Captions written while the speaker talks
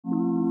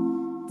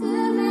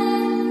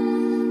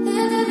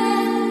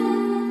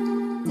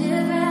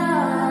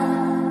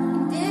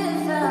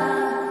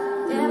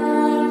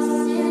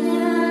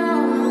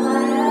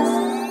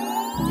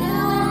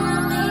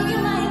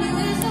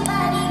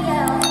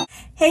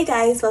Hey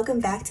guys, welcome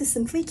back to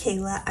Simply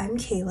Cayla. I'm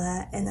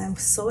Cayla and I'm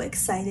so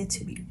excited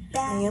to be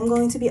back. I am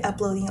going to be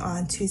uploading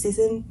on Tuesdays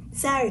and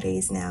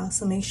Saturdays now,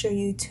 so make sure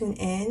you tune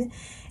in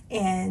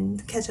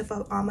and catch up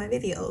on all my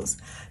videos.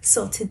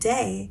 So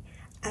today,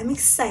 I'm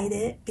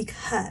excited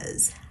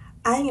because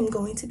I am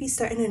going to be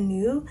starting a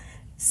new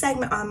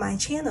segment on my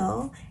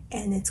channel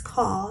and it's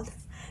called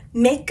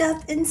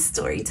Makeup and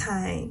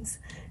Storytimes.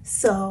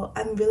 So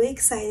I'm really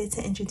excited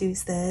to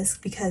introduce this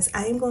because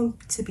I am going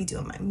to be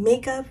doing my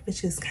makeup,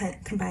 which is kind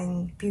of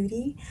combining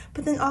beauty,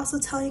 but then also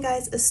telling you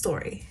guys a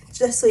story,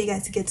 just so you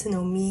guys get to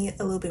know me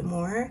a little bit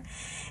more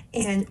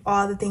and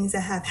all the things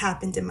that have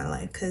happened in my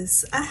life,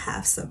 because I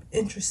have some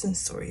interesting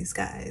stories,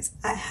 guys.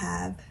 I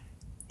have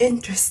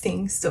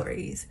interesting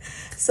stories.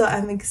 So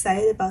I'm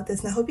excited about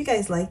this and I hope you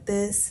guys like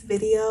this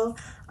video.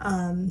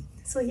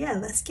 So yeah,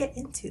 let's get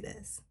into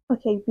this.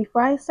 Okay,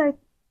 before I start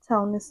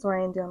telling the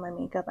story and doing my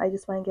makeup, I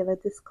just want to give a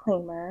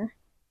disclaimer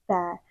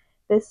that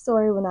this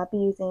story will not be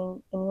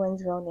using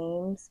anyone's real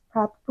names,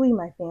 probably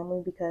my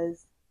family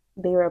because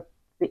they were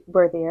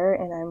there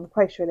and I'm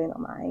quite sure they don't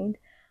mind.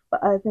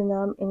 But other than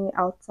them, any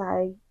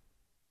outside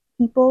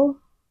people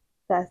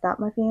that's not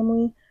my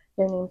family,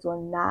 their names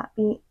will not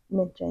be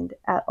mentioned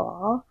at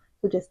all.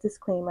 So just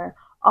disclaimer.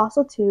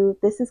 Also too,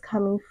 this is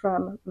coming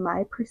from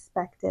my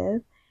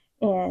perspective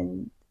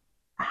and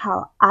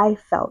how I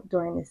felt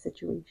during this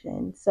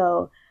situation.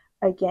 So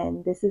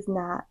again, this is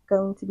not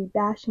going to be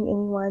bashing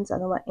anyone, so I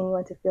don't want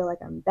anyone to feel like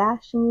I'm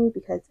bashing you,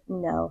 because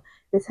no,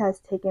 this has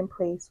taken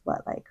place,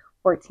 like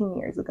 14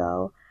 years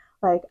ago.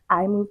 Like,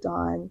 I moved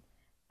on.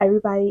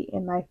 Everybody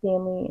in my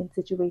family and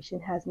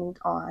situation has moved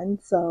on.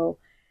 So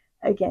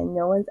again,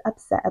 no one's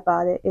upset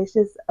about it. It's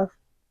just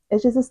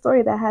a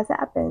story that has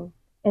happened,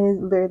 and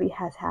it literally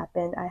has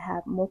happened. I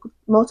have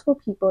multiple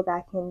people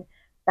that can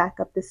back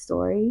up this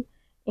story.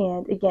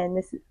 And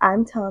again,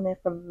 I'm telling it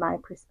from my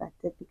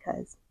perspective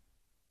because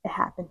it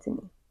happened to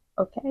me.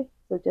 Okay,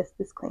 so just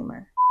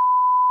disclaimer.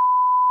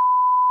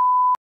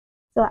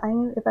 So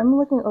if I'm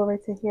looking over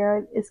to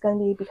here, it's going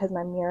to be because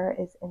my mirror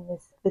is in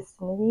this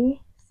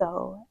vicinity.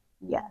 So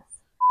yes.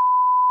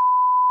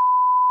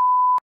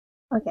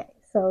 Okay,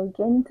 so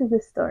getting to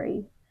this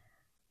story.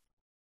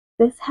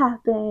 This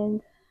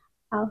happened,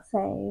 I'll say,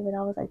 when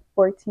I was like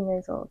 14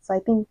 years old. So I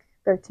think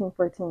 13,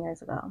 14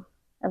 years ago.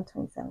 I'm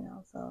 27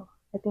 now, so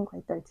I think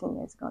like 13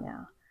 years ago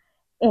now.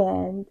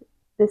 And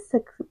this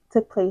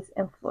took place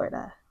in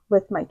Florida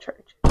with my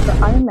church. So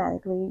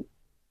automatically,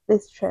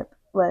 this trip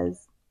I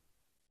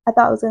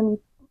thought it was going to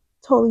be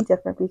totally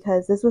different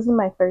because this wasn't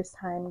my first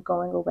time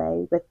going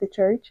away with the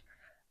church.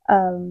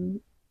 I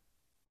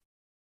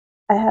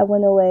had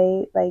went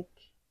away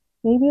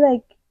maybe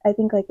I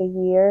think like a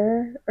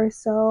year or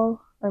so,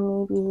 or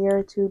maybe a year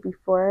or two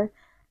before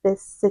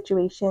this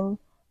situation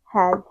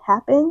had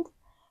happened.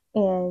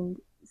 And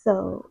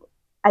so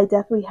I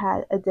definitely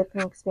had a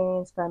different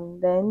experience from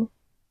then,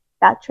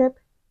 that trip,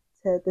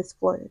 to this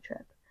Florida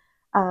trip.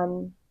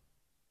 Um,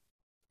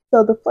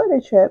 so the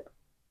Florida trip,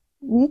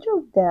 we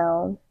drove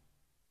down.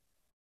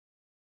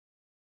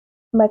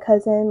 My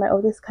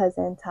oldest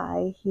cousin,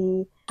 Ty,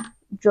 he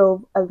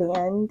drove a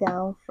van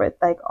down for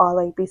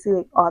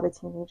basically all the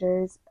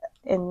teenagers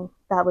and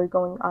that were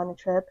going on the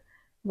trip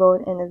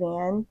rode in a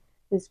van,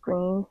 this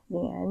green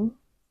van,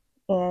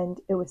 and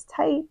it was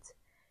tight.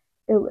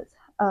 It was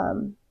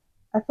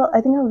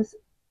I think I was,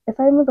 if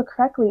I remember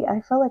correctly,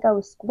 I felt like I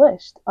was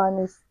squished on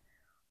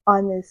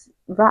this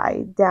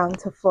ride down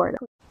to Florida.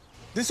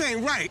 This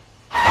ain't right.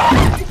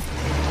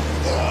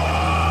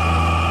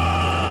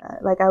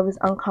 Like, I was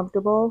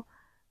uncomfortable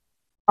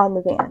on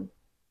the van.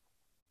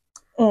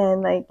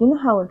 And you know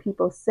how when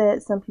people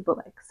sit, some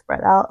people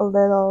spread out a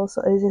little,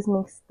 so it just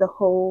makes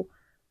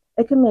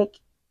it can make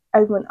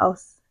everyone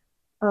else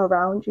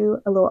around you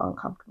a little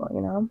uncomfortable,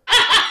 you know?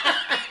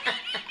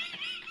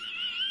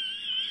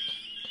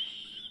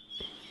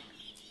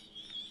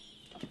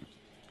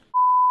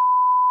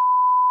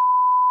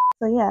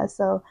 So yeah,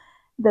 so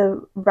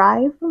the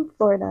ride from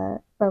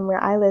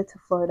where I live to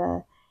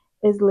Florida,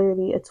 is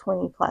literally a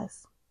 20+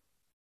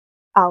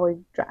 hour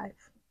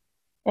drive.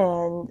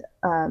 And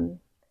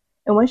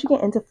once you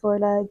get into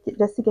Florida,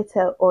 just to get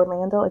to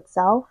Orlando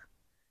itself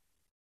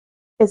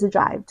is a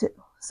drive too.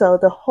 So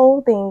the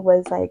whole thing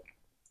was it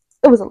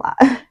was a lot.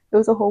 It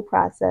was a whole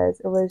process.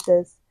 It was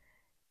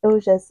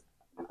just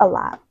a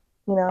lot,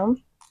 you know?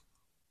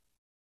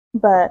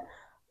 But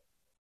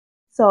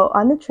so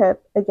on the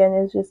trip, again,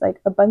 it was just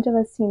a bunch of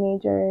us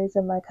teenagers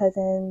and my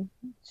cousin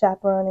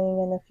chaperoning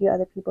and a few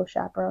other people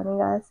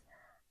chaperoning us.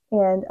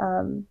 And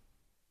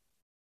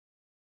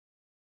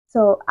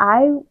so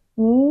it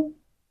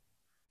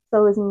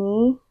was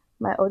me,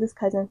 my oldest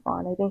cousin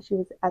Fawn. I think she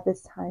was at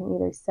this time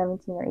either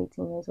 17 or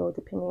 18 years old,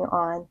 depending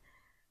on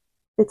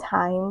the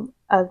time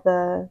of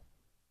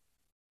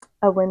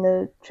when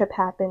the trip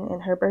happened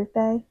and her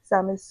birthday. So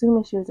I'm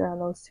assuming she was around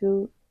those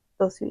two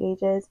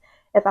ages.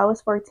 If I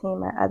was 14,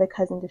 my other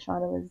cousin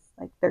Deshauna was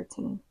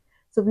 13.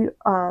 So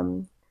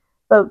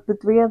but the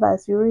three of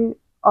us, we were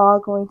all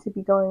going to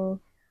be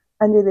going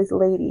under this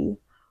lady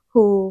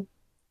who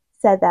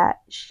said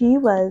that she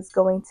was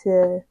going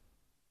to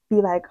be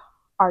like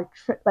our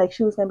trip, like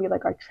she was going to be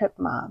like our trip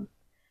mom.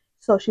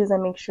 So she was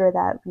going to make sure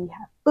that we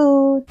have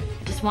food.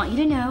 I just want you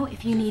to know,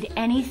 if you need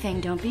anything,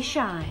 don't be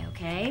shy,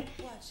 okay?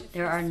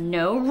 There are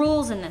no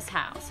rules in this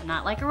house. I'm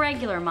not like a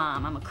regular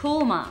mom. I'm a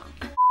cool mom.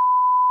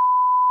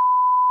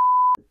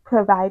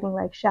 Providing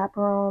like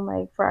chaperone,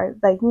 like for our,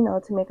 like, you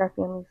know, to make our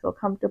family feel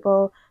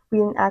comfortable. We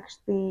didn't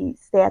actually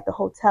stay at the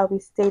hotel. We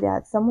stayed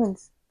at someone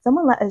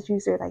let us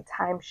use their like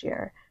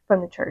timeshare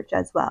from the church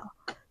as well.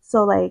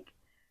 So like,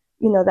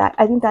 you know, that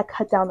I think that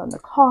cut down on the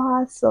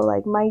cost. So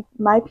like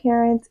my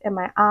parents and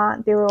my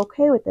aunt, they were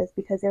okay with this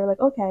because they were like,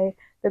 okay,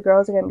 the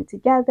girls are gonna be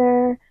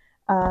together.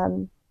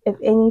 If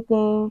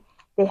anything,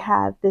 they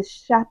have this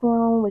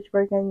chaperone, which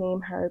we're gonna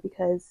name her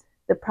because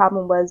the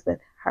problem was with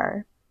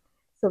her.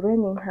 So we're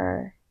gonna name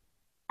her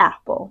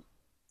Apple.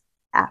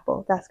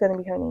 Apple. That's gonna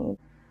be her name.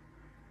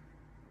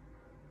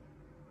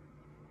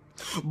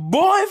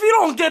 Boy, if you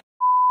don't get.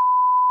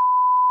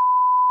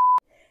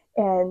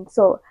 And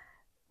so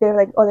they're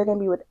like, oh, they're gonna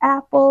be with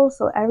Apple,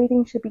 so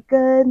everything should be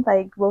good.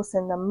 Like we'll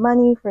send them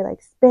money for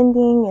like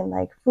spending and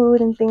like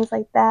food and things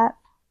like that.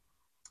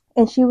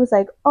 And she was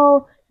like,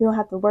 oh, you don't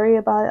have to worry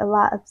about a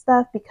lot of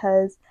stuff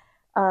because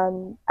I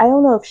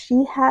don't know if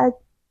she had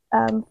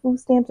food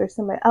stamps or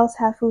somebody else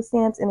had food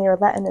stamps and they were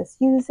letting us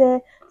use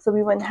it, so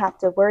we wouldn't have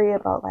to worry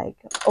about like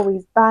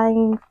always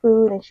buying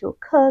food, and she'll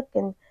cook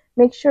and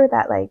make sure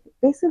that like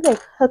basically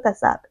like hook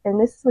us up. And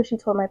this is what she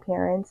told my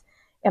parents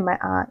and my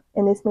aunt,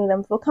 and this made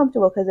them feel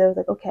comfortable because it was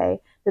like, okay,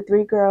 the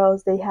three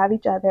girls, they have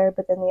each other,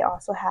 but then they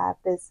also have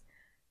this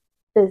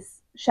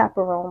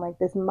chaperone, like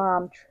this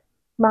mom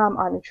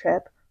on the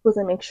trip, who's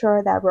gonna make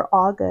sure that we're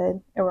all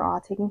good and we're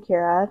all taken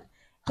care of.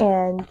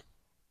 And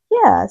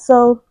yeah,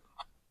 so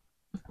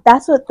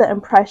that's what the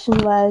impression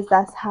was.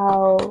 That's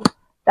how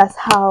that's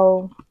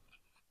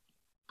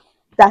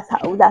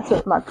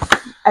what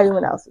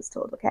everyone else was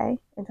told, okay?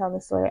 And telling the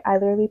story. I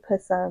literally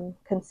put some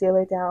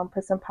concealer down,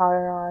 put some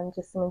powder on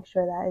just to make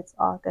sure that it's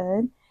all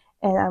good.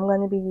 And I'm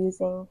going to be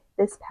using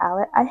this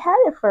palette. I had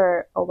it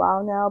for a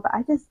while now, but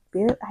I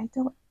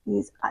don't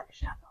use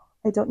eyeshadow.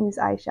 I don't use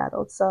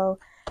eyeshadow. So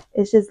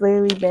it's just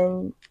literally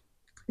been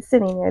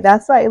sitting there.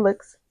 That's why it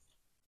looks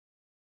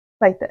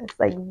like this.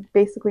 Like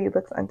basically it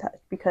looks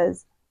untouched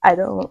because I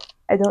don't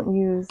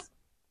use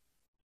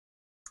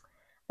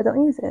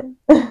it.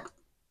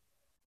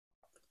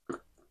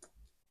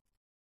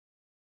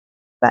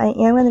 But I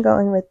am going to go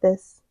in with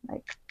this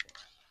like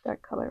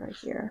dark color right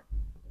here.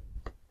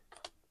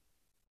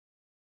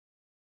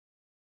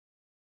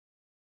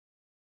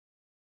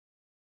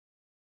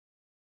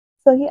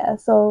 So yeah,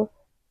 so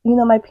you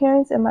know, my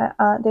parents and my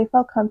aunt, they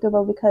felt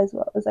comfortable because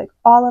well, it was like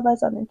all of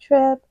us on the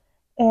trip,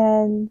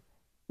 and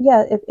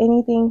yeah, if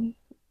anything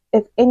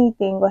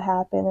would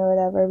happen or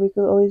whatever, we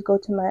could always go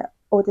to my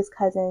oldest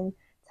cousin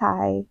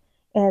Ty,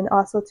 and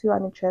also too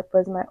on the trip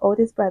was my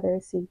oldest brother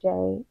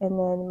CJ, and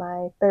then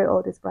my third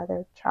oldest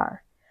brother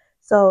Char.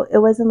 So it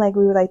wasn't like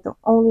we were like the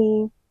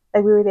only,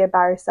 like we were there by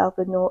ourselves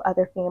with no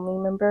other family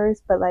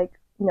members, but like,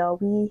 you know,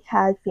 we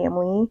had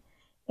family.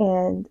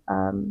 And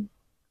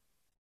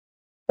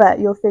but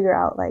you'll figure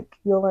out, like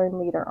you'll learn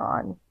later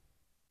on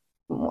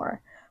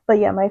more. But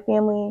yeah, my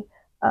family,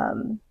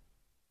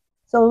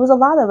 so it was a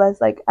lot of us,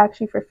 like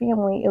actually for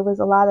family, it was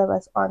a lot of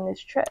us on this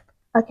trip.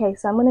 Okay,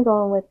 so I'm gonna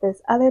go in with this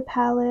other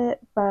palette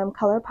from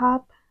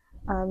ColourPop.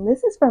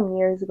 This is from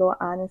years ago,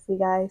 honestly,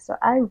 guys, so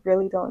I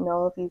really don't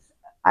know if these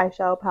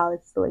eyeshadow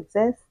palettes still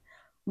exist.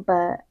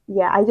 But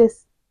yeah,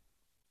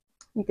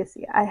 you can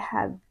see I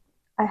have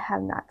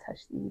not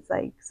touched these,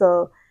 like,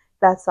 so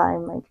that's why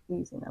I'm like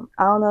using them.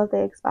 I don't know if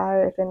they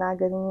expire, if they're not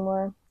good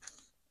anymore.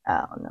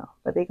 I don't know,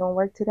 but they're gonna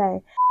work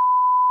today.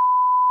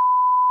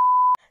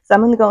 So I'm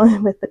gonna go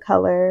in with the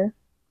color.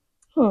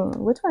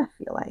 What do I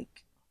feel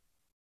like?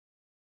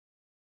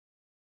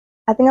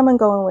 I think I'm gonna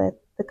go in with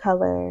the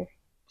color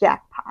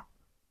Jackpot.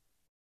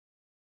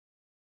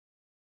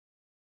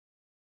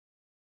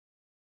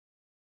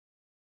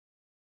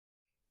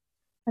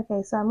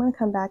 Okay, so I'm gonna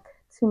come back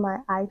to my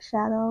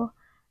eyeshadow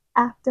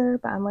after,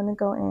 but I'm gonna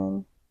go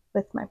in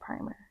with my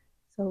primer.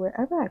 So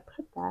wherever I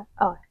put that,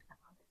 oh,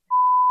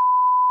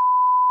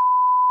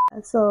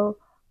 so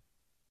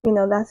you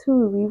know, that's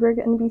who we were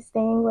going to be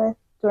staying with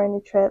during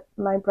the trip.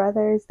 My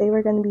brothers, they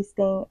were going to be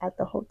staying at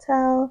the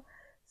hotel.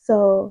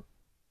 So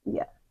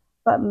yeah,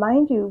 but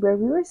mind you, where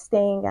we were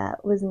staying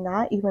at was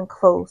not even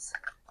close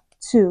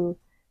to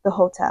the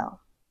hotel.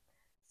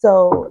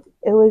 So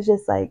it was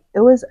just like,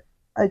 it was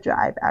a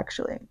drive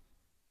actually.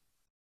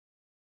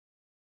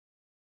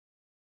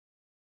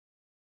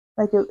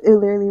 Like it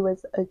literally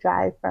was a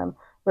drive from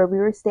where we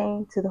were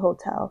staying to the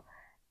hotel.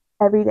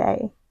 Every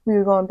day we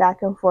were going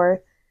back and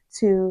forth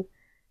to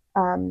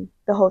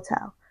the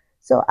hotel.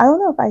 So I don't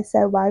know if I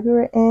said why we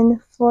were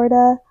in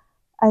Florida.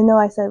 I know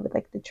I said with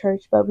like the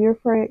church, but we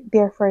were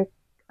there for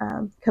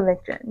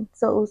convention.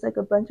 So it was like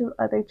a bunch of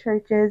other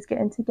churches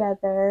getting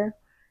together,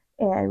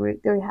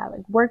 and they would have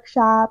like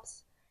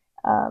workshops,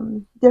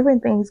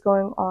 different things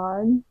going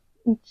on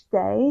each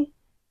day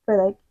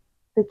for like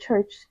the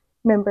church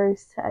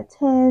members to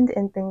attend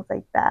and things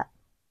like that.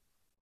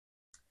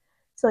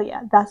 So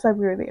yeah, that's why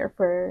we were there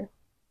for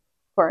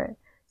it.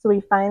 So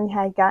we finally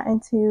had gotten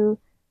to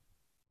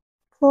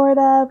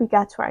Florida. We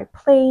got to our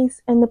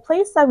place, and the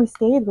place that we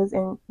stayed was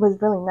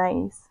really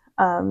nice.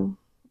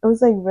 It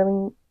was like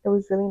really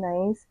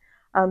nice.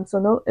 So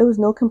no, it was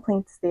no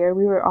complaints there.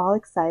 We were all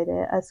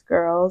excited as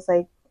girls.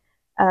 Like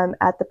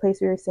at the place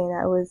we were staying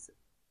at, it was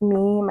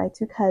me, my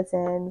two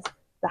cousins,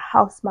 the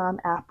house mom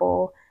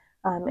Apple,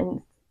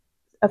 and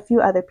a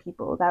few other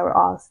people that were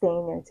all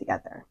staying there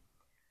together.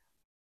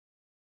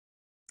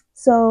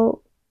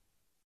 So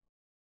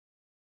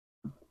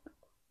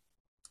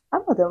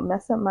I'm about to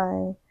mess up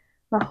my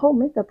whole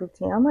makeup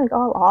routine. I'm like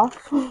all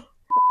off.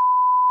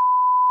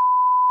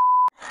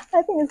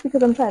 I think it's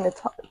because I'm trying to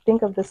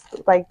think of this,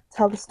 like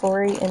tell the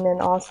story, and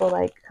then also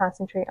like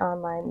concentrate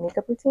on my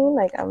makeup routine.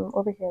 Like I'm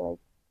over here, like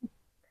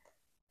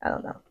I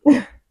don't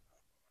know,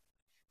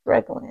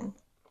 struggling.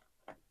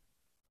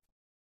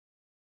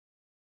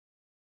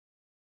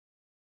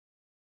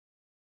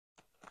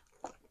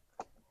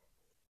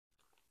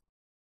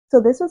 So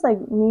this was like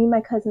me and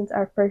my cousins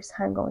our first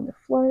time going to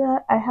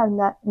Florida. I have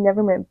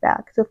never went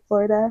back to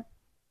Florida.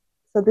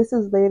 So this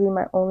is literally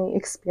my only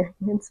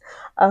experience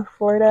of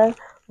Florida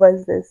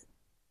was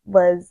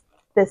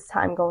this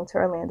time going to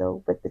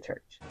Orlando with the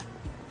church.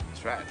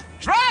 Tragic.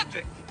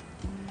 Tragic!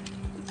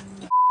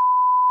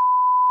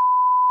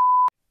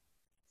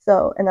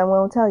 So, and I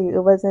won't tell you,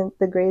 it wasn't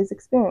the greatest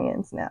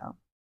experience now.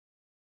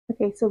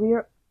 Okay, so we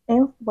were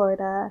in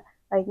Florida,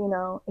 like,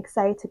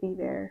 excited to be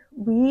there.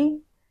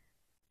 We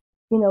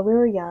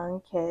were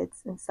young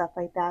kids and stuff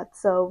like that.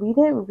 So we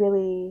didn't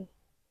really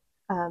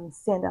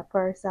stand up for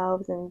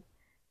ourselves and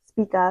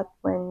speak up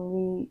when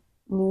we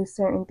knew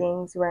certain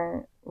things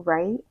weren't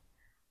right,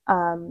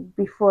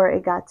 before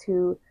it got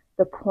to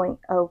the point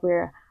of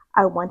where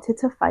I wanted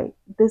to fight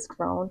this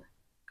grown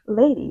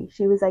lady.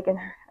 She was like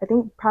I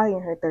think probably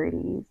in her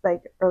 30s,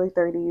 like early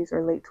 30s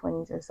or late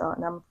 20s or so.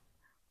 And I'm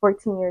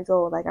 14 years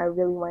old. Like I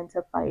really wanted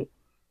to fight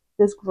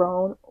this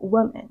grown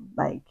woman.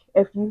 Like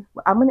I'm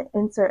going to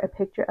insert a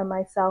picture of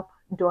myself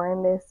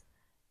during this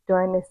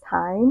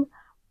time,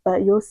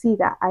 but you'll see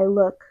that I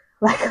look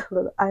like a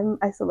little,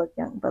 I still look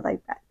young, but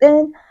like back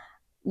then,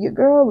 your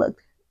girl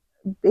looked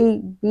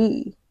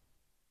baby.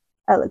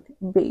 I looked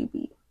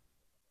baby.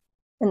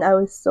 And I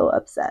was so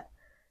upset.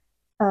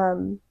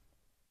 Um,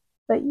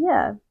 but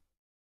yeah,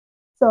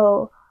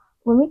 so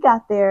when we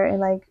got there, and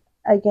like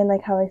again,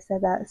 like how I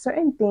said that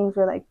certain things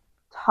were like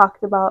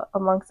talked about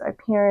amongst our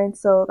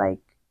parents. So like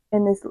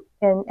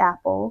in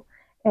Apple,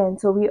 and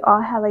so we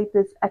all had like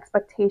this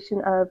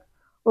expectation of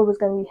what was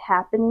going to be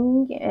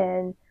happening,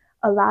 and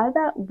a lot of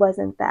that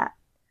wasn't that.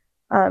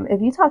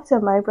 If you talk to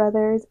my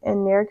brothers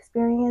and their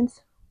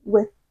experience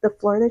with the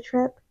Florida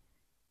trip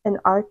and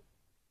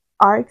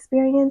our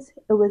experience,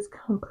 it was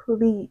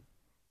complete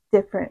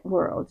different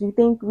worlds. You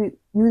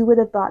would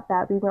have thought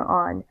that we were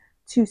on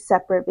two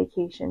separate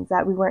vacations,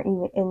 that we weren't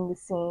even in the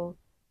same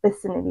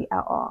vicinity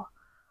at all.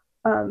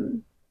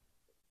 Um,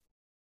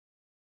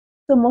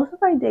 so most of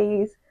our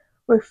days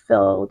were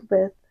filled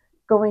with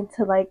going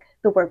to like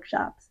the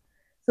workshops.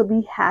 So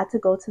we had to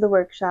go to the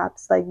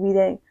workshops. Like we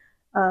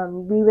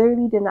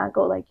literally did not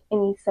go like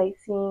any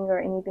sightseeing or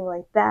anything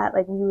like that.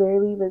 Like we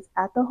literally was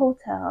at the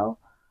hotel,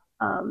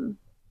 um,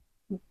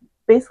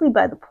 basically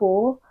by the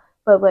pool,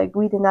 but like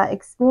we did not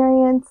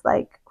experience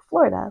like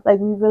Florida. Like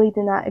we really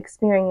did not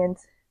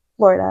experience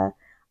Florida.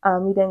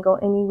 We didn't go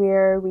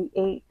anywhere. We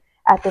ate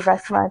at the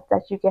restaurants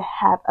that you could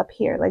have up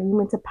here. Like we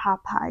went to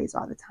Popeyes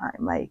all the time.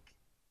 Like,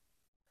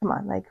 come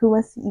on, like who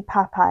wants to eat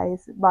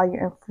Popeyes while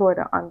you're in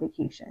Florida on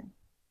vacation?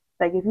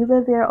 Like if you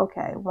live there,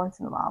 okay, once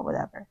in a while,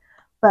 whatever.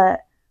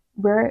 But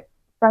we're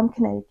from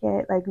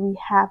Connecticut, like we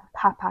have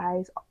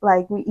Popeyes,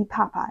 like we eat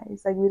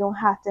Popeyes. Like we don't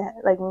have to,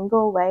 like when we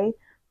go away,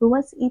 who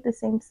wants to eat the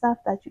same stuff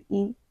that you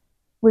eat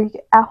where you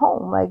at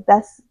home? Like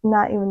that's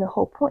not even the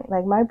whole point.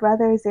 Like my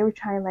brothers, they were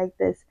trying like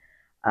this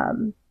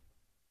um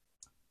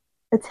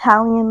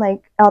Italian,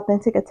 like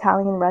authentic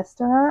Italian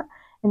restaurant,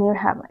 and they were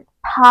having like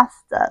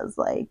pastas,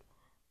 like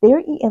they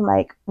were eating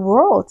like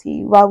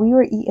royalty while we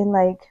were eating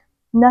like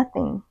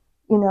nothing,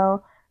 you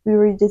know. We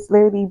were just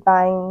literally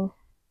buying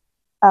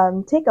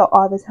takeout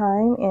all the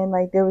time, and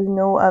like there was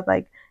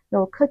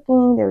no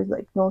cooking, there was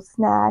like no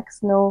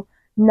snacks,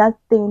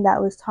 nothing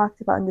that was talked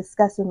about and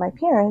discussed with my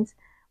parents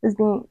was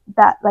being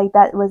that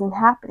wasn't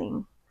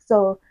happening.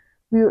 So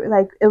we were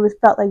like it was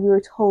felt like we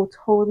were told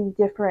totally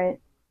different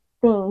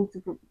things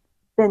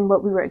than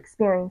what we were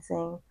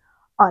experiencing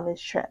on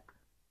this trip.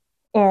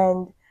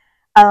 And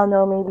I don't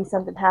know, maybe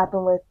something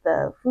happened with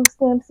the food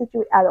stamp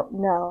situation. I don't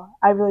know.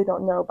 I really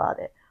don't know about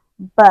it.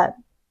 But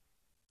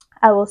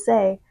I will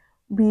say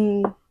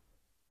we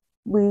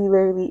we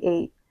literally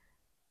ate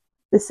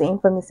the same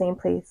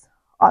place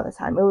all the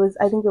time.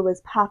 I think it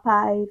was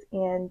Popeyes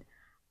and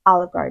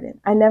Olive Garden.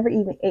 I never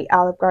even ate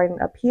Olive Garden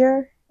up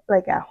here,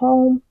 like back at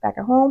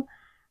home.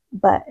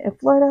 But in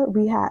Florida,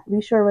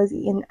 we sure was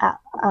eating at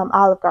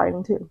Olive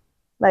Garden too.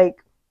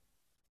 Like,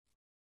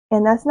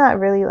 and that's not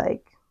really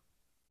like,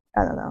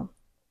 I don't know.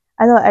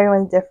 I know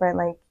everyone's different.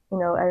 Like, you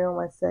know, everyone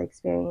wants to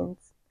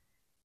experience.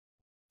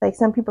 Like,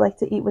 some people like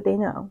to eat what they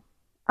know.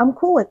 I'm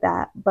cool with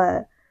that,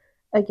 but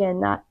again,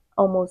 not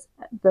almost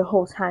the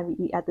whole time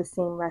we eat at the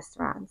same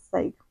restaurants.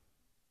 Like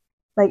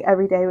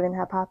every day we're gonna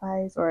have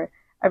Popeyes, or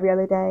every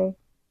other day,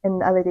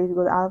 and the other days we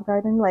go to Olive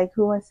Garden. Like,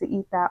 who wants to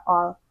eat that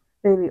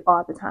literally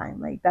all the time?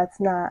 Like, that's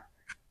not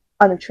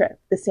on a trip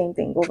the same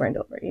thing over and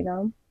over, you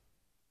know?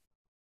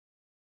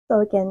 So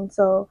again,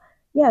 so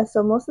yeah,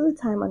 so most of the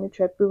time on the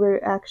trip, we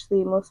were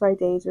actually, most of our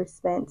days were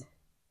spent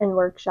in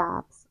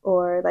workshops,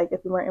 or like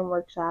if we weren't in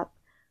workshop,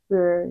 we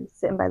were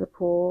sitting by the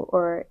pool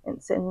or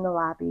sitting in the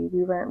lobby.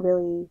 We weren't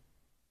really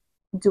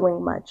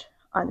doing much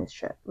on this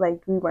trip.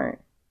 Like, we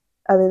weren't,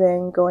 other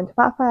than going to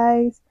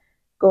Popeyes,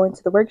 going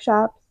to the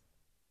workshops,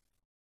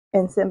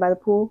 and sitting by the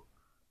pool.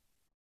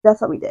 That's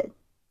what we did.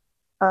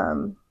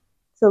 Um,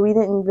 so we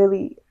didn't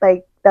really,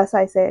 like, that's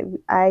why I said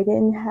I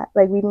didn't have,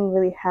 like, we didn't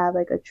really have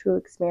like a true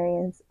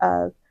experience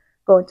of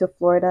going to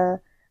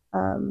Florida.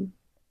 Um,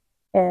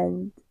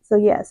 and so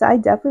yeah, so I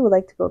definitely would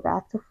like to go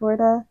back to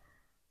Florida,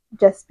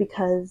 just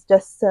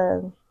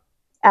to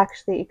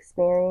actually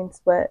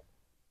experience what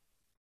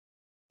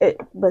it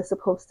was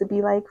supposed to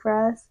be like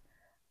for us.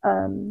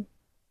 Um,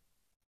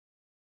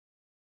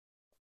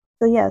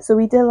 so yeah, so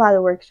we did a lot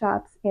of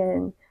workshops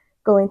and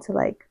going to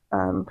like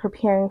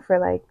preparing for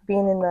like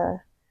being in the,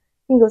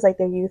 I think it was like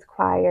their youth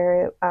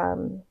choir,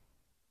 and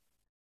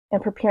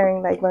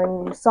preparing, like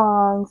learning new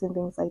songs and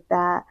things like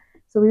that.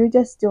 So we were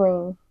just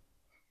doing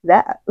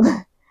that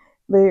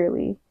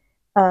literally.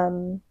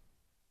 Um,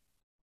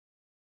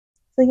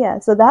 so yeah,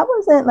 so that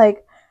wasn't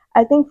like,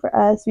 I think for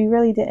us, we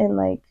really didn't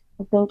like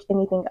think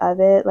anything of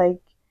it.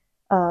 Like,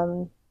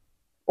 um,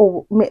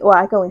 well,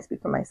 I can only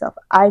speak for myself.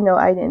 I know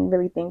I didn't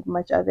really think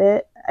much of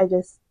it. I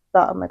just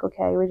thought, I'm like,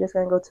 okay, we're just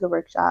gonna go to the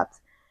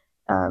workshops,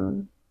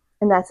 and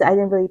that's it. I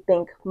didn't really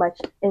think much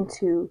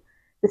into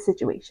the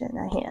situation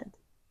at hand.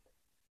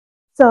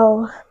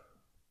 So,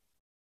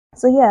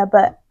 so yeah,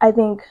 but I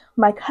think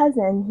my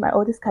cousin, my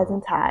oldest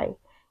cousin Ty,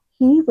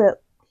 he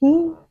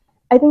he,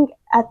 I think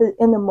at the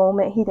in the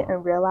moment he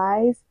didn't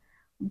realize,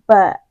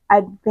 but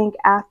I think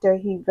after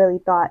he really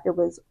thought it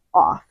was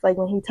off. Like,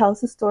 when he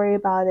tells the story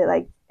about it,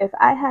 like if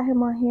I had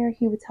him on here,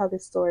 he would tell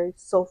this story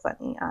so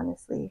funny,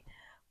 honestly.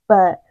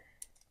 But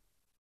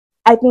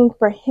I think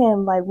for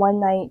him, like one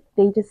night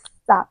they just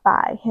stopped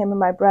by, him and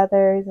my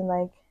brothers, and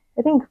like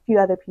I think a few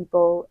other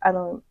people I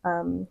don't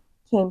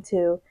came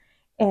to,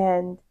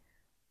 and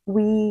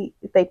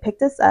they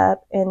picked us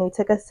up and they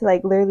took us to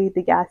like literally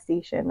the gas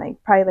station,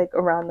 like probably like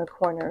around the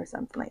corner or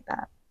something like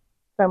that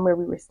from where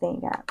we were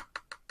staying at.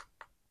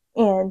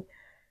 And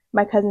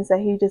my cousin said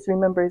he just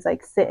remembers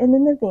like sitting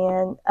in the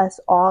van, us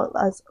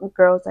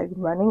girls like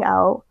running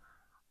out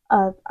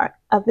of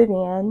the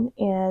van,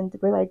 and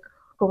we're like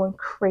going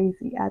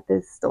crazy at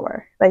this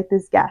store, like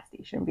this gas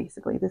station,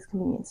 basically this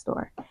convenience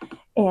store.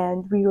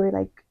 And we were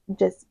like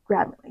just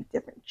grabbing like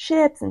different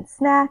chips and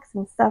snacks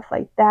and stuff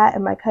like that.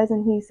 And my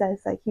cousin, he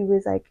says like he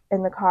was like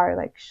in the car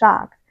like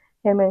shocked.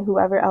 Him and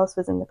whoever else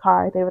was in the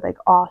car, they were like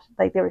all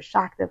like they were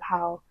shocked of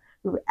how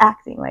we were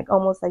acting, like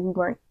almost like we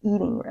weren't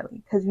eating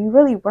really, because we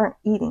really weren't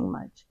eating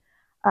much.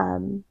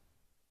 um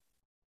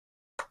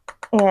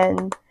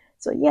and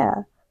so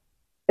yeah,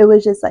 it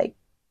was just like,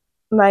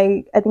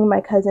 I think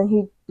my cousin,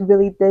 he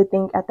really did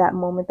think at that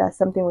moment that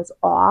something was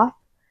off.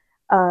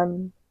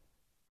 um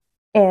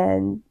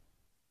and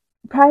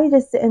probably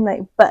just sitting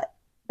like, but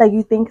like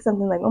you think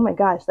something like, oh my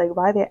gosh, like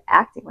why are they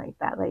acting like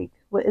that, like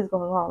what is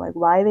going on, like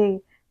why are they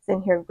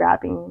sitting here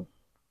grabbing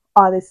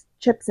all this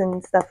chips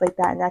and stuff like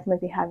that and acting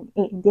like they haven't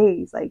eaten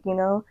days, like, you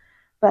know.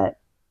 But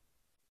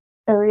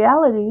in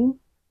reality,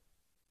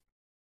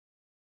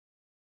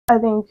 I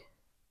think,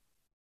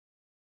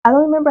 I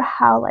don't remember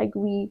how like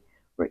we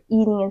were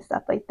eating and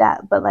stuff like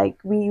that, but like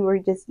we were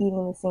just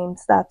eating the same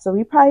stuff, so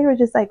we probably were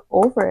just like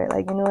over it,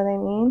 like, you know what I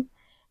mean.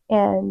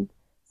 And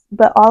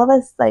but all of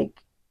us,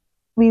 like,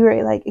 we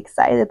were like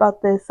excited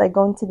about this, like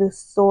going to the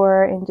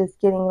store and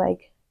just getting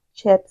like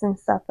chips and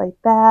stuff like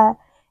that,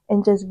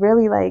 and just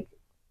really like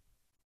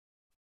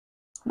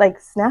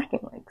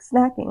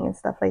snacking and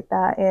stuff like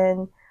that,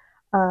 and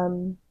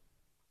um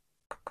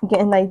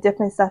getting like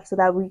different stuff so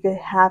that we could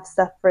have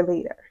stuff for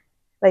later,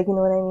 like, you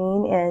know what I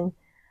mean.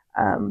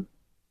 And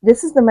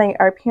this is the money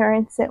our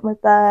parents sent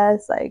with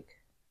us, like,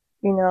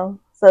 you know,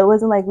 so it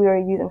wasn't like we were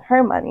using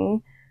her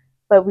money,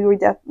 but we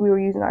were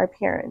using our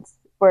parents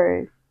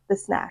for the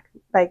snack.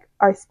 Like,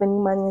 our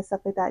spending money and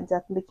stuff like that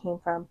definitely came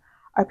from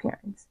our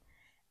parents.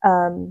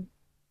 Um,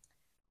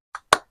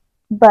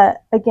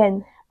 but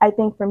again, I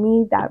think for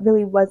me that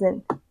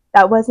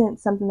wasn't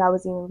something that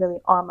was even really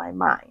on my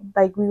mind.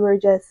 Like, we were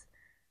just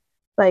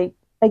like,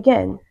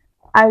 again,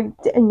 I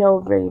didn't know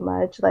very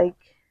much. Like,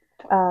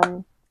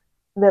 um,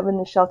 living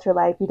the shelter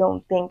life, you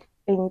don't think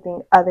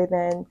anything other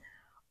than,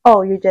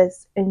 oh, you're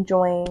just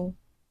enjoying,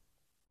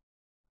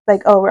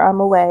 like, oh, we're on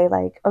the way,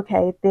 like,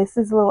 okay, this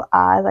is a little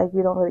odd, like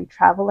we don't really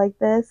travel like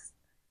this,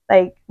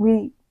 like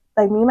me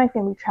and my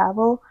family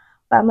travel,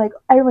 but I'm like,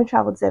 everyone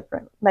travels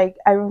different, like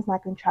everyone's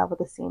not going to travel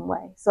the same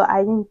way, so I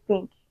didn't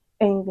think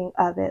anything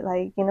of it,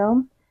 like,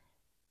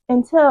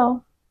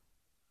 until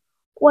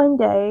one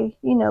day,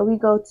 we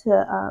go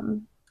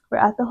to, we're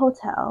at the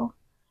hotel,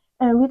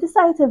 and we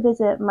decided to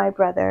visit my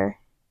brother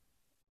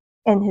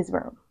in his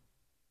room.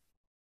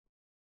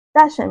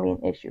 That shouldn't be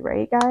an issue,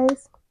 right,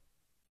 guys?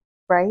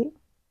 Right?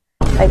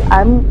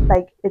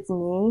 Like, it's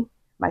me,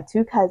 my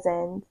two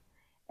cousins,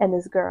 and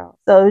this girl.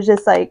 So it was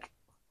just like,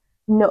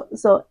 no,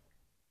 so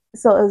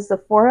it was the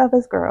four of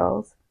us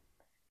girls.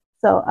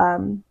 So,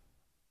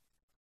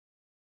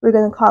 we're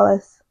gonna call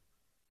us,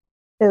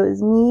 it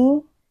was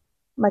me,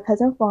 my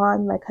cousin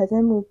Fawn, my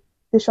cousin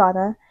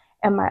Deshauna,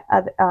 and my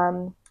other,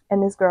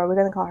 and this girl, we're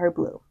gonna call her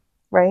Blue,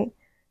 right?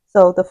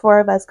 So the four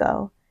of us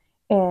go,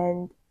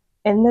 and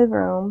in the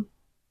room,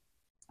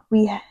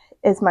 we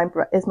is my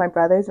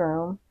brother's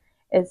room,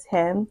 is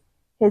him,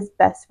 his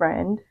best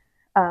friend,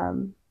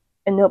 and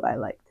nobody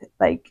liked it.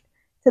 Like,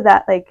 to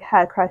that, like,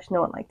 had a crush,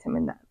 no one liked him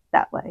in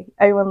that way.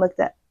 Everyone looked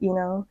at,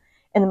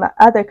 and my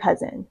other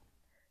cousin.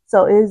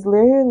 So it was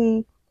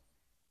literally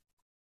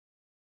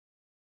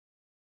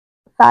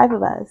five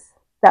of us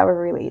that were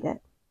related.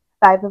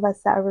 Five of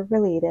us that were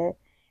related,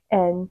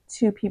 and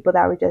two people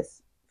that were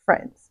just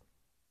friends.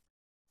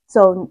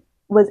 So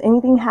was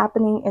anything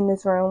happening in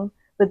this room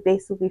with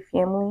basically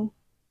family?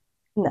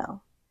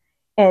 No.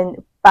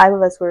 And five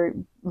of us were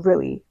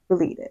really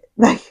related.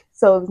 Like,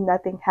 so it was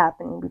nothing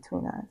happening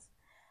between us.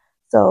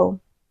 So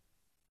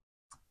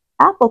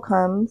Apple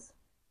comes,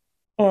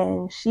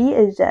 and she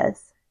is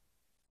just,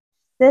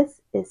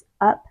 this is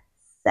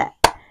upset.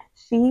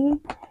 She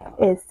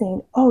is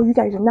saying, oh, you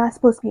guys are not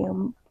supposed to be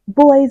in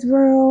boys'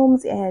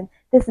 rooms, and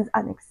this is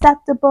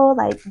unacceptable.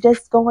 Like,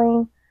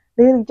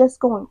 literally just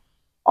going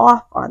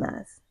off on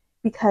us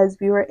because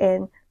we were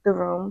in the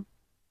room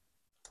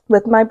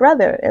with my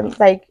brother. And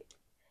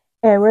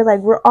we're like,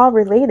 we're all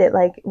related.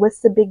 Like,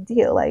 what's the big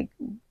deal? Like,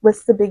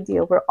 what's the big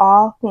deal? We're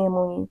all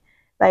family.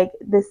 Like,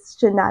 this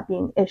should not be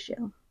an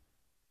issue.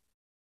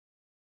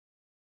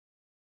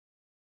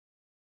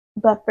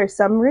 But for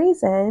some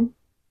reason,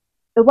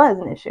 it was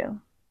an issue.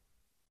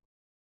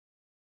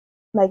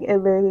 Like, it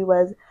literally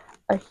was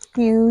a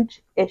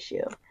huge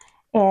issue.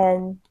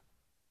 And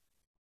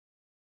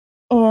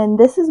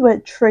this is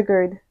what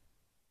triggered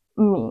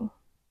me,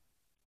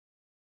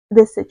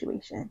 this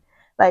situation.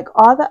 Like,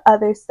 all the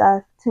other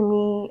stuff, to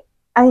me,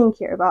 I didn't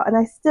care about, and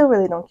I still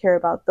really don't care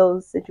about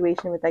those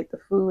situations with, like, the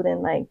food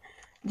and, like,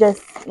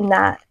 just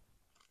not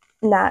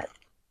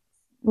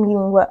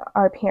meeting what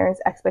our parents'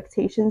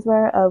 expectations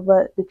were of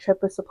what the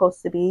trip was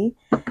supposed to be.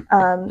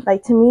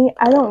 Like, to me,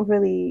 I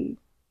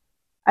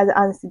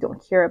honestly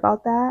don't care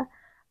about that.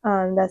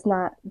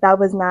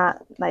 That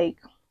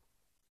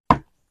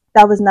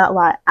was not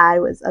why I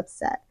was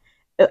upset.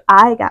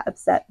 I got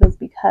upset was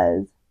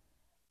because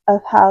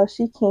of how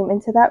she came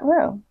into that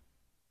room,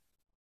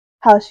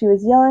 how she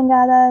was yelling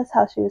at us,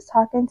 how she was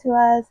talking to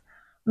us.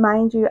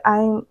 Mind you,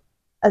 I'm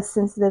a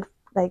sensitive,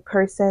 like,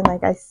 person.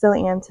 Like, I still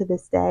am to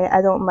this day.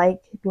 I don't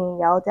like being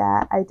yelled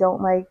at. I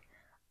don't like,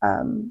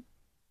 I'm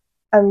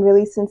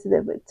really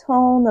sensitive with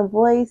tone of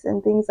voice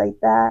and things like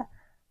that.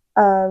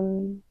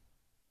 And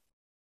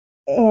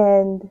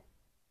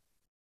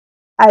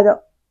I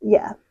don't,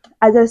 yeah,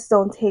 I just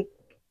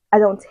I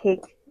don't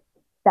take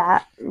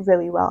that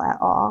really well at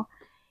all.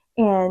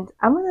 And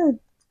I'm gonna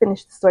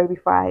finish the story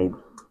before I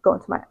go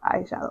into my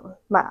eyeshadow,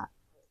 my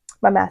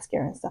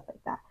mascara and stuff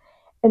like that.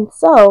 And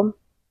so,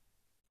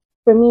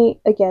 for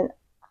me, again,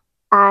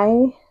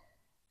 I,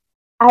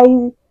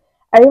 I,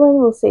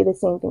 everyone will say the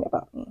same thing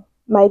about me.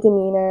 My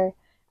demeanor,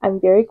 I'm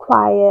very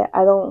quiet.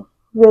 I don't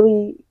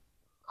really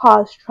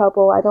cause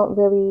trouble. I don't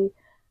do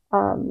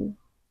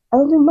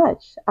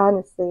much,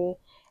 honestly.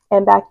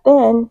 And back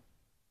then,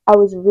 I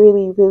was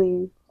really,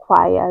 really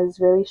quiet. I was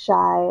really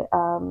shy.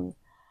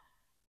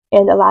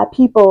 And a lot of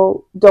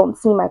people don't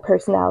see my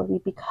personality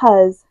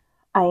because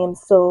I am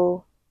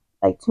so,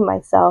 like, to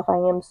myself. I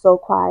am so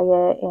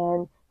quiet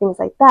and things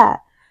like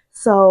that.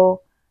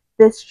 So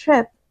this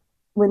trip,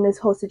 when this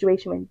whole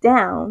situation went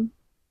down,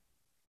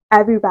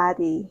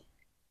 everybody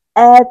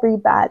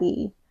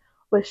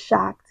was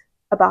shocked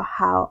about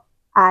how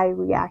I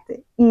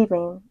reacted,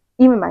 even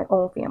my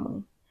own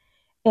family.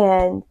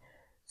 And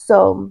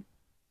so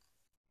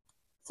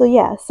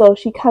yeah, so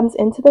she comes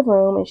into the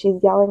room and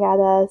she's yelling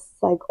at us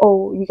like,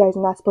 "Oh, you guys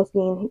are not supposed to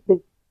be in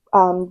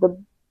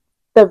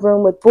the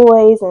room with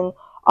boys," and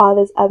all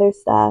this other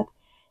stuff.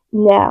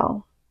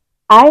 Now,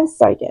 I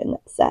start getting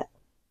upset,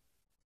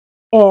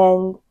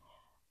 and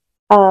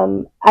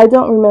I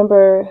don't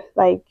remember,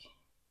 like,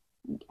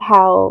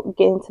 how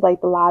getting to, like,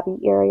 the lobby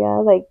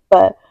area, like,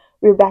 but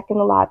we're back in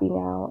the lobby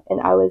now,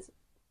 and I was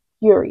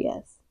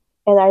furious.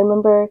 And I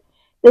remember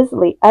this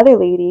other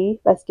lady,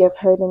 let's give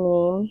her the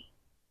name,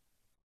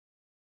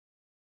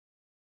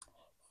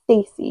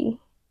 Stacy.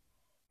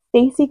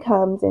 Stacy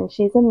comes, and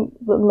she's a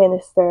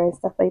minister and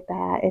stuff like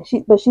that, and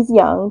she's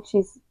young.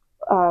 She's,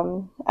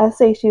 I'd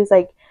say she was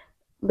like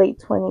late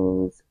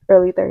 20s,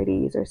 early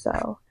 30s or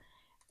so.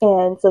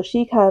 And so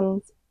she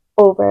comes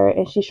over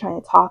and she's trying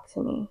to talk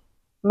to me,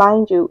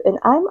 mind you, and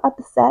I'm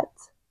upset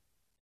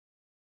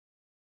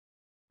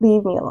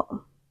leave me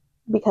alone,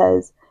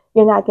 because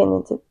you're not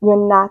going to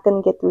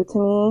get through to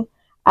me.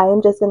 I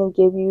am just going to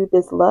give you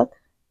this look,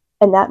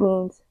 and that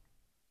means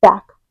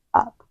back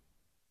up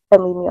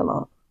and leave me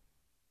alone.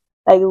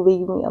 Like,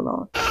 leave me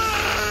alone.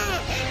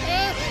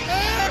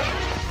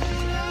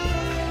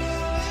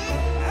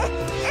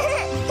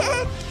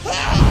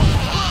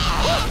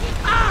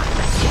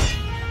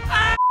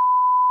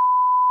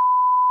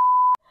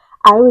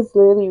 I was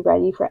literally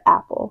ready for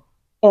Apple.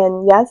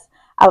 And yes,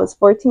 I was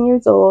 14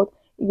 years old.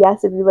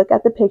 Yes, if you look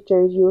at the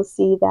pictures, you will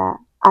see that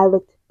I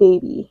looked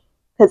baby,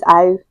 because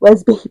I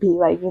was baby,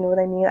 like, you know what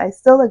I mean? I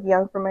still look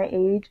young for my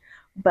age,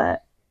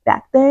 but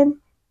back then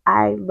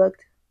I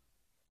looked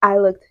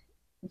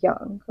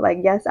young. Like,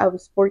 yes, I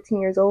was 14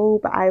 years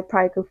old, but I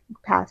probably could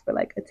pass for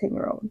like a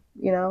 10-year-old,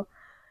 you know?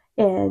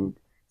 And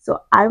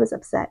so I was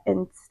upset.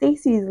 And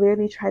Stacy is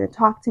literally trying to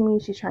talk to me.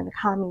 She's trying to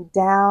calm me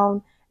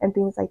down and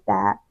things like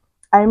that.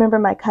 I remember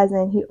my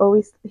cousin, he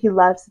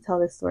loves to tell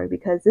this story,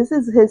 because this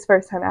is his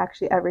first time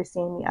actually ever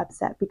seeing me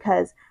upset,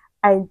 because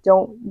I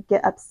don't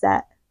get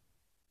upset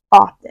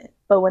often.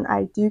 But when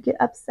I do get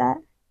upset,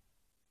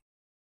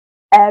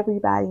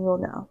 everybody will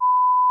know,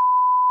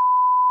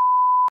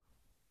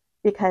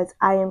 because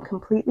I am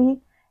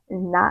completely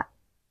not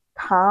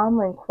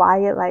calm and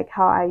quiet like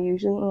how I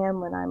usually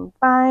am when I'm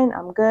fine,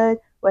 I'm good,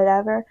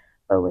 whatever.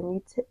 But when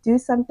you do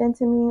something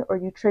to me, or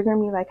you trigger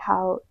me like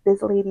how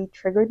this lady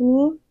triggered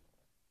me,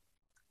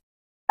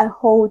 a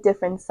whole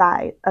different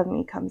side of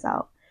me comes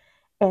out.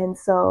 And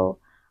so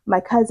my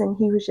cousin,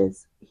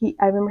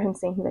 I remember him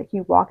saying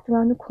he walked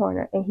around the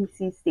corner and he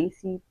sees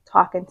Stacy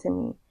talking to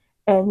me.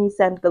 And he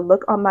said the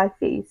look on my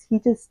face, he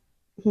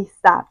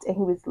stopped and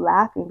he was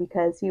laughing,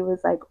 because he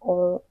was like,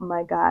 oh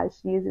my gosh,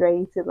 she's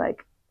ready to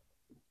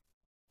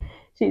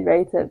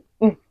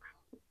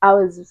I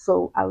was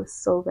so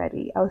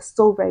ready. I was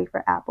so ready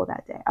for Apple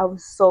that day. I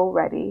was so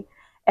ready.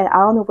 And I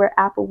don't know where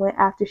Apple went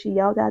after she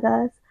yelled at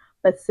us,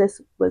 but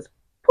sis was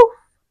poof.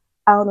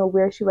 I don't know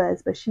where she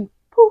was, but she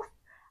poof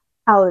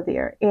out of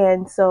there.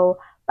 And so,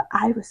 but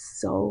I was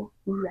so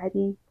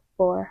ready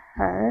for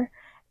her.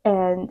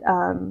 And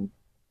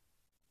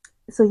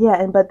so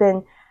yeah, but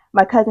then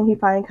my cousin, he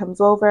finally comes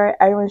over.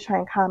 Everyone's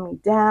trying to calm me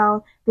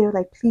down. They were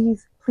like,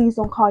 please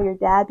don't call your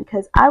dad,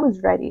 because I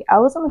was ready. I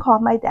was gonna call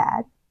my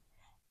dad.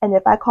 And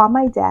if I call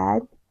my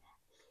dad,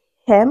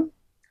 him,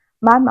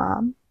 my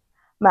mom,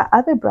 my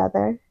other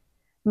brother,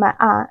 my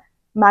aunt,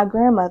 my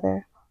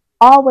grandmother,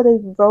 all would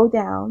have rode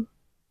down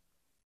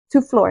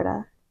to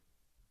Florida.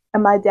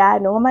 And my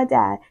dad, knowing my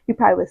dad, he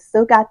probably would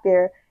still got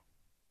there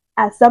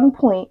at some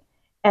point,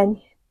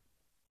 and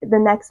the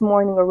next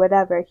morning or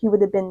whatever, he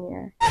would have been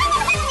there.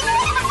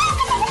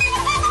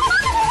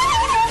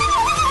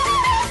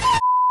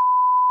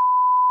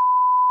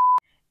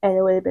 And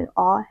it would have been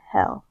all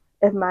hell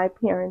if my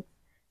parents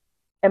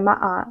and my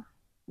aunt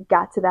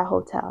got to that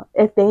hotel.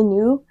 If they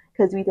knew,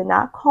 because we did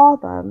not call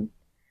them,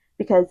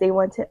 because they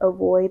want to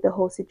avoid the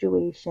whole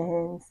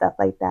situation, stuff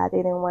like that. They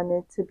didn't want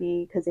it to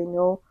be, because they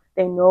know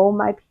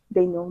my dad.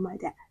 They know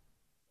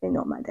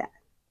my dad.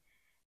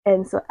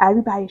 And so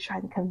everybody's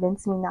trying to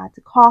convince me not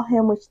to call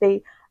him, which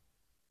you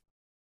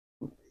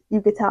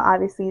could tell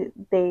obviously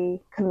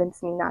they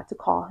convinced me not to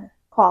call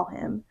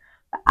him.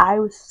 But I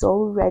was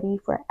so ready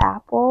for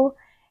Apple,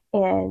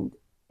 and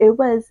it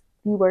was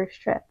the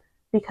worst trip,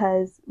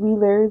 because we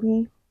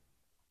literally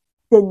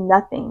did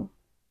nothing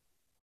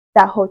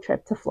that whole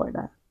trip to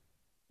Florida.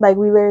 Like,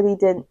 we literally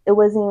didn't, it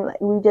wasn't even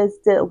like, we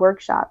just did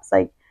workshops.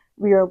 Like,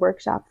 we were a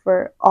workshop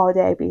for all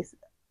day,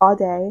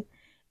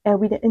 and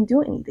we didn't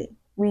do anything.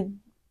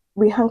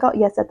 We hung out,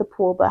 yes, at the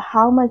pool, but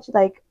how much,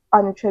 like,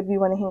 on a trip you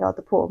want to hang out at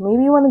the pool?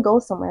 Maybe you want to go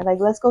somewhere. Like,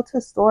 let's go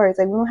to stores.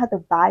 Like, we don't have to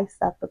buy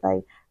stuff, but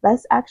like,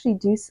 let's actually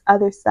do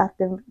other stuff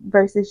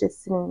versus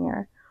just sitting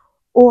there.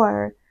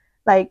 Or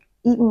like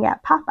eating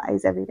at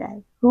Popeyes every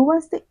day. Who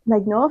wants to,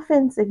 like, no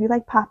offense if you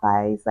like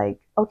Popeyes,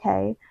 like,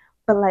 okay,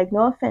 but like,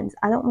 no offense,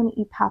 I don't want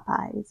to eat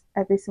Popeyes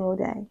every single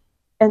day.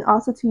 And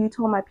also, too, you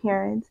told my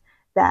parents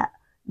that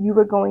you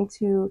were going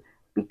to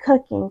be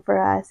cooking for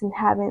us and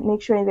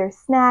make sure there's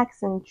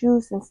snacks and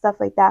juice and stuff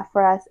like that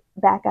for us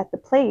back at the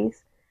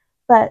place,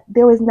 but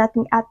there was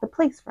nothing at the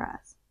place for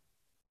us.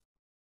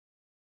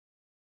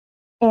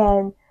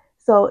 And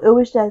so it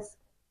was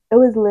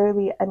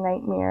literally a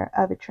nightmare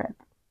of a trip,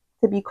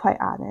 to be quite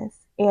honest.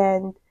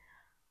 And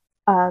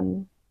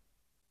um,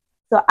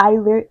 so I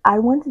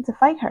wanted to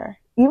fight her.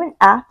 Even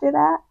after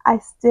that, I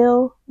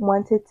still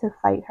wanted to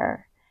fight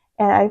her.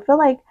 And I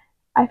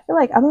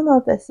don't know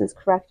if this is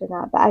correct or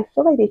not, but I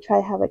feel like they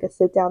try to have like a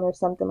sit down or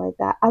something like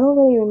that. I don't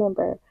really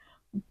remember,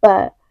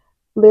 but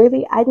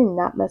literally, I did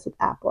not mess with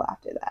Apple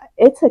after that.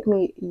 It took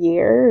me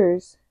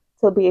years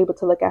to be able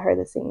to look at her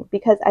the same,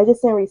 because I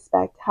just didn't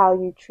respect how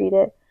you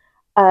treated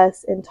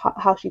us and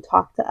how she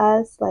talked to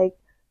us. Like,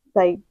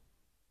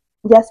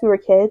 yes, we were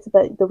kids,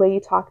 but the way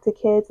you talk to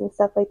kids and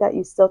stuff like that,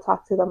 you still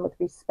talk to them with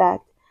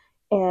respect.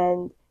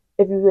 And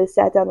if you would have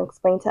sat down and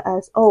explained to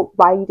us, oh,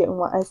 why you didn't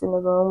want us in the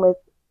room with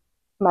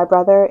my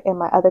brother and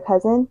my other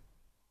cousin,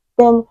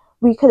 then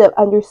we could have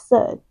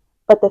understood.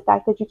 But the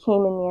fact that you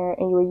came in there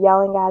and you were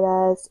yelling at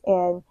us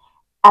and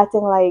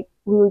acting like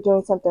we were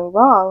doing something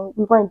wrong,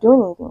 we weren't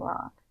doing anything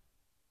wrong.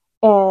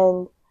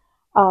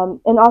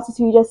 And also,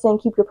 so you just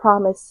didn't keep your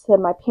promise to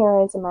my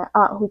parents and my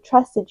aunt who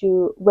trusted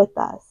you with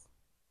us.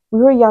 We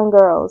were young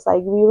girls,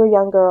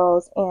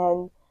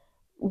 and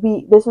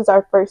this was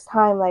our first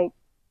time, like,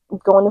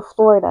 going to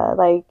Florida.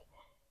 Like,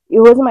 it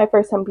wasn't my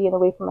first time being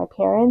away from my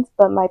parents,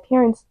 but my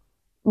parents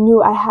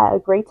knew I had a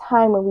great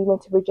time when we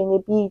went to Virginia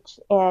Beach,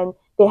 and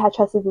they had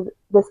trusted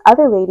this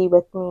other lady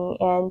with me,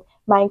 and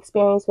my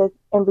experience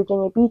in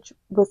Virginia Beach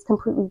was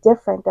completely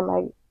different than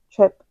my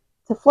trip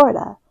to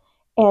Florida.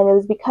 And it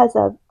was because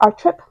of our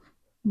trip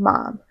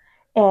mom.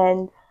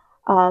 And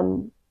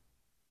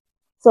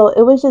so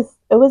it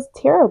was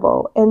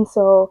terrible. And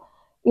so,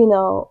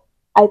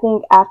 I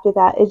think after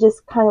that, it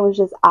just kind of was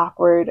just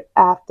awkward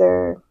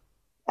after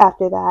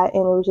that,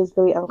 and it was just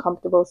really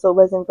uncomfortable. So it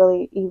wasn't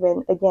really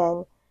even,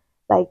 again,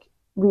 like,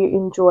 we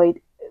enjoyed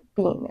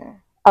being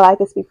there. I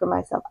can speak for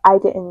myself. I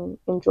didn't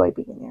enjoy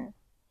being there.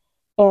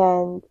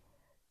 And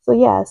so,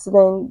 yeah, so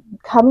then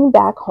coming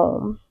back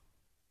home,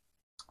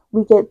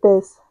 we get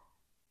this,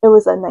 it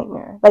was a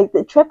nightmare. Like,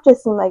 the trip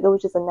just seemed like it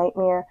was just a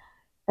nightmare,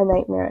 and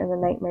a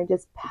nightmare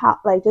just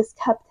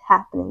kept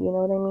happening, you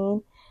know what I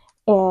mean?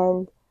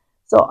 And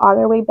so on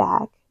our way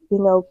back,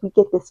 we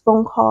get this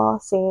phone call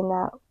saying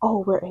that,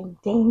 oh, we're in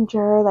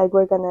danger, like,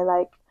 we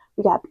gotta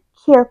be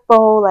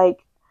careful,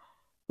 like,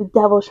 the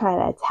devil's trying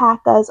to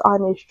attack us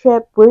on this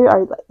trip. We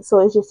are like, so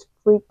it just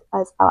freaked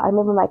us out. I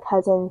remember my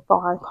cousin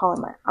Fawn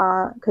calling my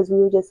aunt, because we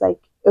were just like,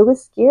 it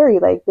was scary.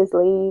 Like, this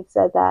lady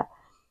said that,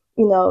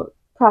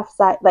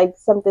 prophesied like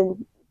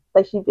something,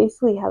 like, she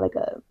basically had like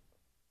a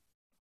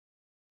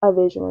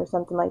vision or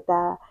something like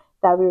that,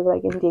 that we were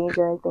like in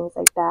danger and things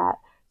like that.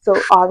 So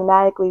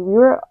automatically we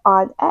were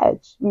on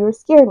edge. We were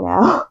scared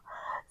now.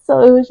 So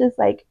it was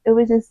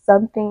just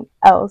something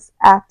else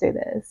after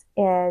this.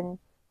 And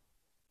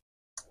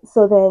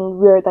so then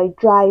we were like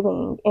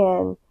driving,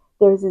 and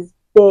there was this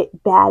big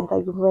bad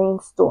like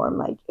rainstorm.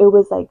 Like, it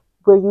was like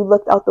where you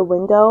looked out the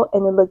window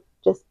and it looked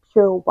just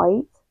pure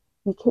white.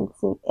 You couldn't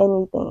see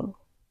anything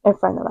in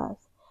front of us.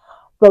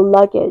 The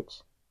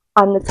luggage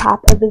on the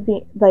top of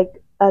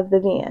the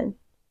van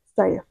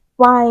started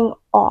flying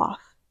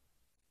off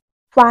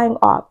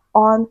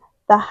on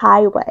the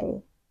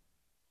highway.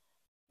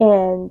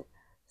 And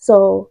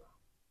so,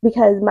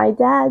 because my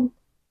dad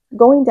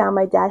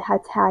had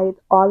tied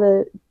all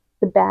the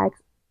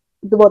bags,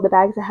 the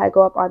bags that had to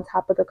go up on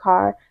top of the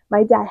car,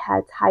 my dad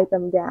had tied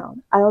them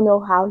down. I don't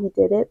know how he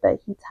did it, but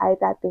he tied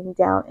that thing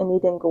down and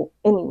it didn't go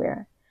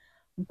anywhere.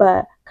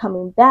 But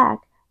coming back,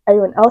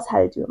 everyone else had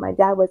to do it. My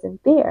dad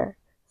wasn't there.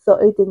 So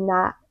it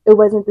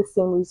wasn't the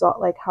same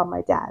result like how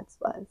my dad's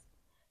was.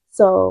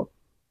 So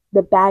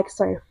the bags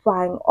started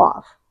flying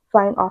off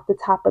the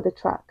top of the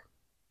truck,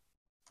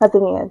 of the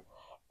van.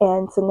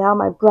 And so now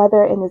my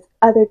brother and this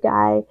other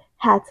guy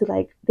had to,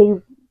 like, they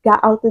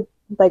got out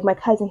my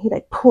cousin, he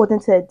like pulled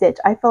into a ditch.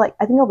 I think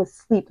I was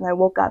asleep and I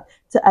woke up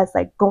to us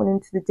like going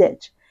into the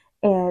ditch.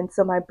 And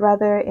so my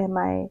brother and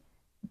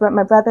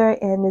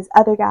this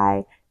other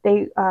guy,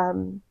 they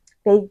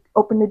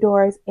opened the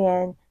doors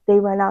and they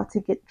ran out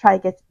to try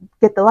to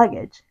get the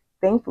luggage.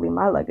 Thankfully,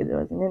 my luggage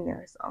wasn't in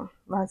there, so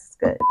that's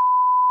good.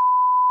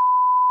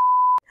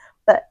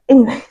 But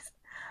anyways,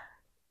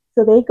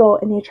 so they go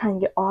and they try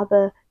and get all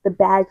the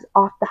bags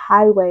off the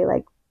highway,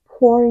 like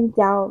pouring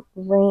down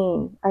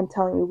rain. I'm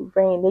telling you,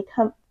 rain.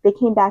 They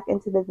came back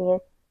into the van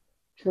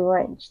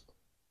drenched.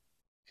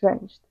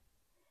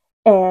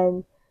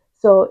 And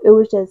so it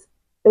was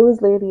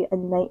literally a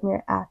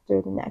nightmare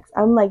after the next.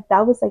 I'm like,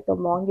 that was like the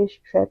longest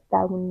trip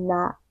that would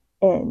not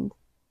end.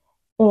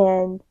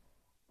 And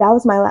that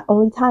was my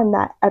only time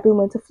that I ever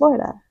went to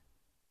Florida.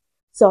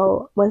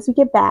 So once we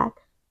get back,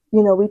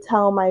 we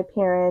tell my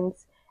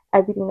parents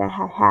everything that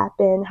had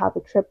happened, how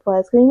the trip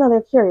was. Because,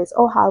 they're curious.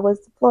 Oh, how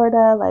was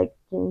Florida? Like,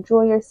 did you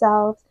enjoy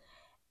yourselves?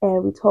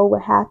 And we told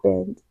what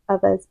happened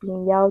of us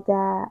being yelled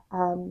at,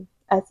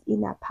 us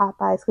eating at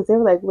Popeyes. Because they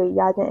were like, wait,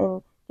 y'all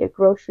didn't get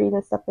groceries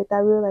and stuff like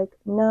that? We were like,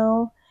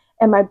 no.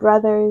 And my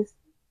brothers,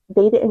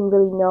 they didn't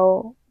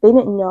know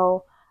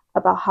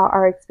about how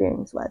our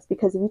experience was.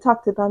 Because if you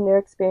talk to them, their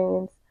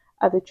experience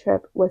of the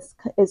trip was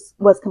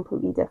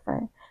completely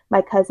different.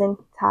 My cousin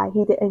Ty,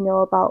 he didn't know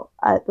about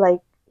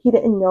he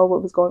didn't know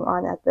what was going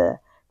on at the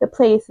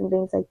place and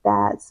things like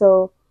that.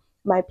 So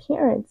my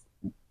parents,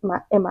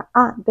 and my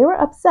aunt, they were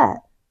upset.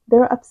 They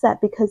were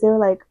upset because they were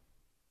like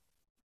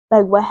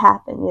what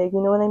happened? You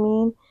know what I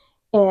mean?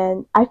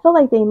 And I felt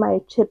like they might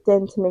have chipped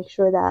in to make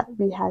sure that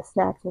we had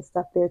snacks and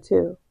stuff there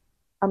too.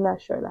 I'm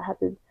not sure. That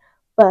happened,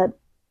 but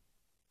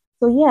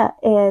so yeah,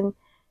 and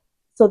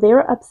so they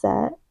were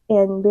upset.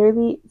 And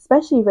literally,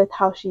 especially with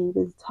how she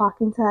was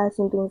talking to us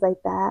and things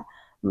like that,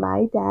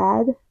 my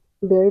dad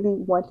literally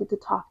wanted to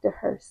talk to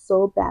her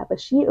so bad, but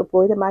she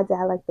avoided my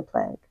dad like the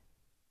plague.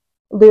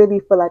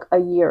 Literally for like a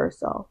year or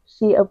so.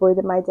 She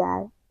avoided my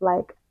dad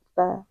like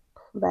the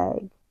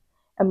plague.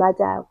 And my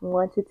dad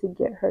wanted to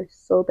get her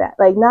so bad.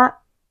 Like, not,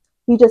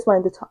 he just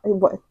wanted to talk. He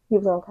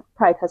was going to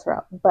probably cuss her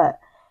out, but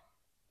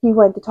he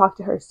wanted to talk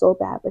to her so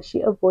bad, but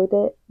she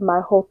avoided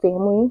my whole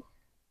family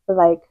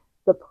like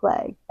the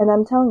plague. And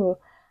I'm telling you,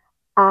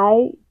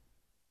 I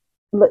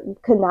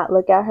could not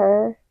look at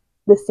her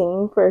the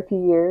same for a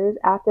few years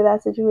after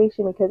that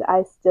situation, because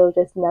I still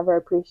just never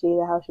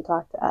appreciated how she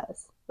talked to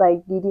us.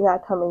 Like, you do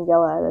not come and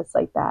yell at us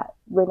like that.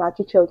 We're not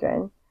your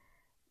children.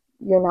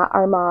 You're not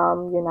our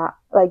mom. You're not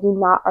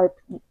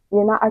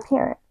our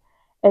parent.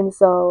 And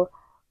so,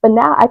 but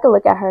now I could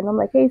look at her and I'm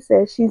like, hey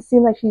sis, she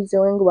seems like she's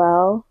doing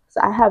well. So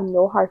I have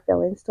no hard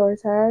feelings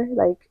towards her.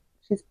 Like,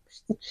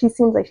 she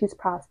seems like she's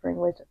prospering,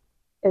 which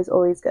is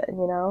always good,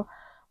 you know?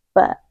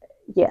 But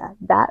yeah,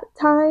 that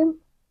time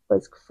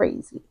was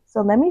crazy.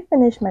 So let me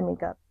finish my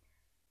makeup.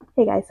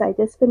 Hey guys, so I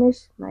just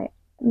finished my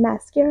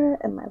mascara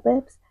and my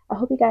lips. I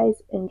hope you guys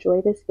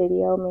enjoy this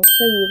video. Make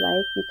sure you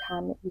like, you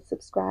comment, you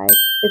subscribe.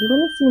 If you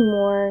want to see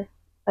more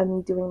of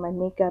me doing my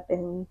makeup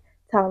and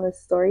telling a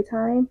story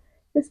time,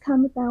 just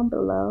comment down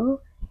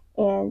below.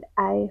 And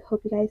I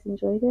hope you guys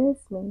enjoy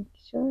this. Make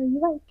sure you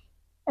like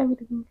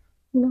everything,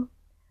 you know.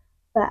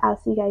 But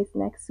I'll see you guys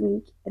next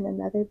week in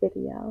another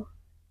video.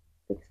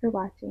 Thanks for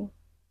watching.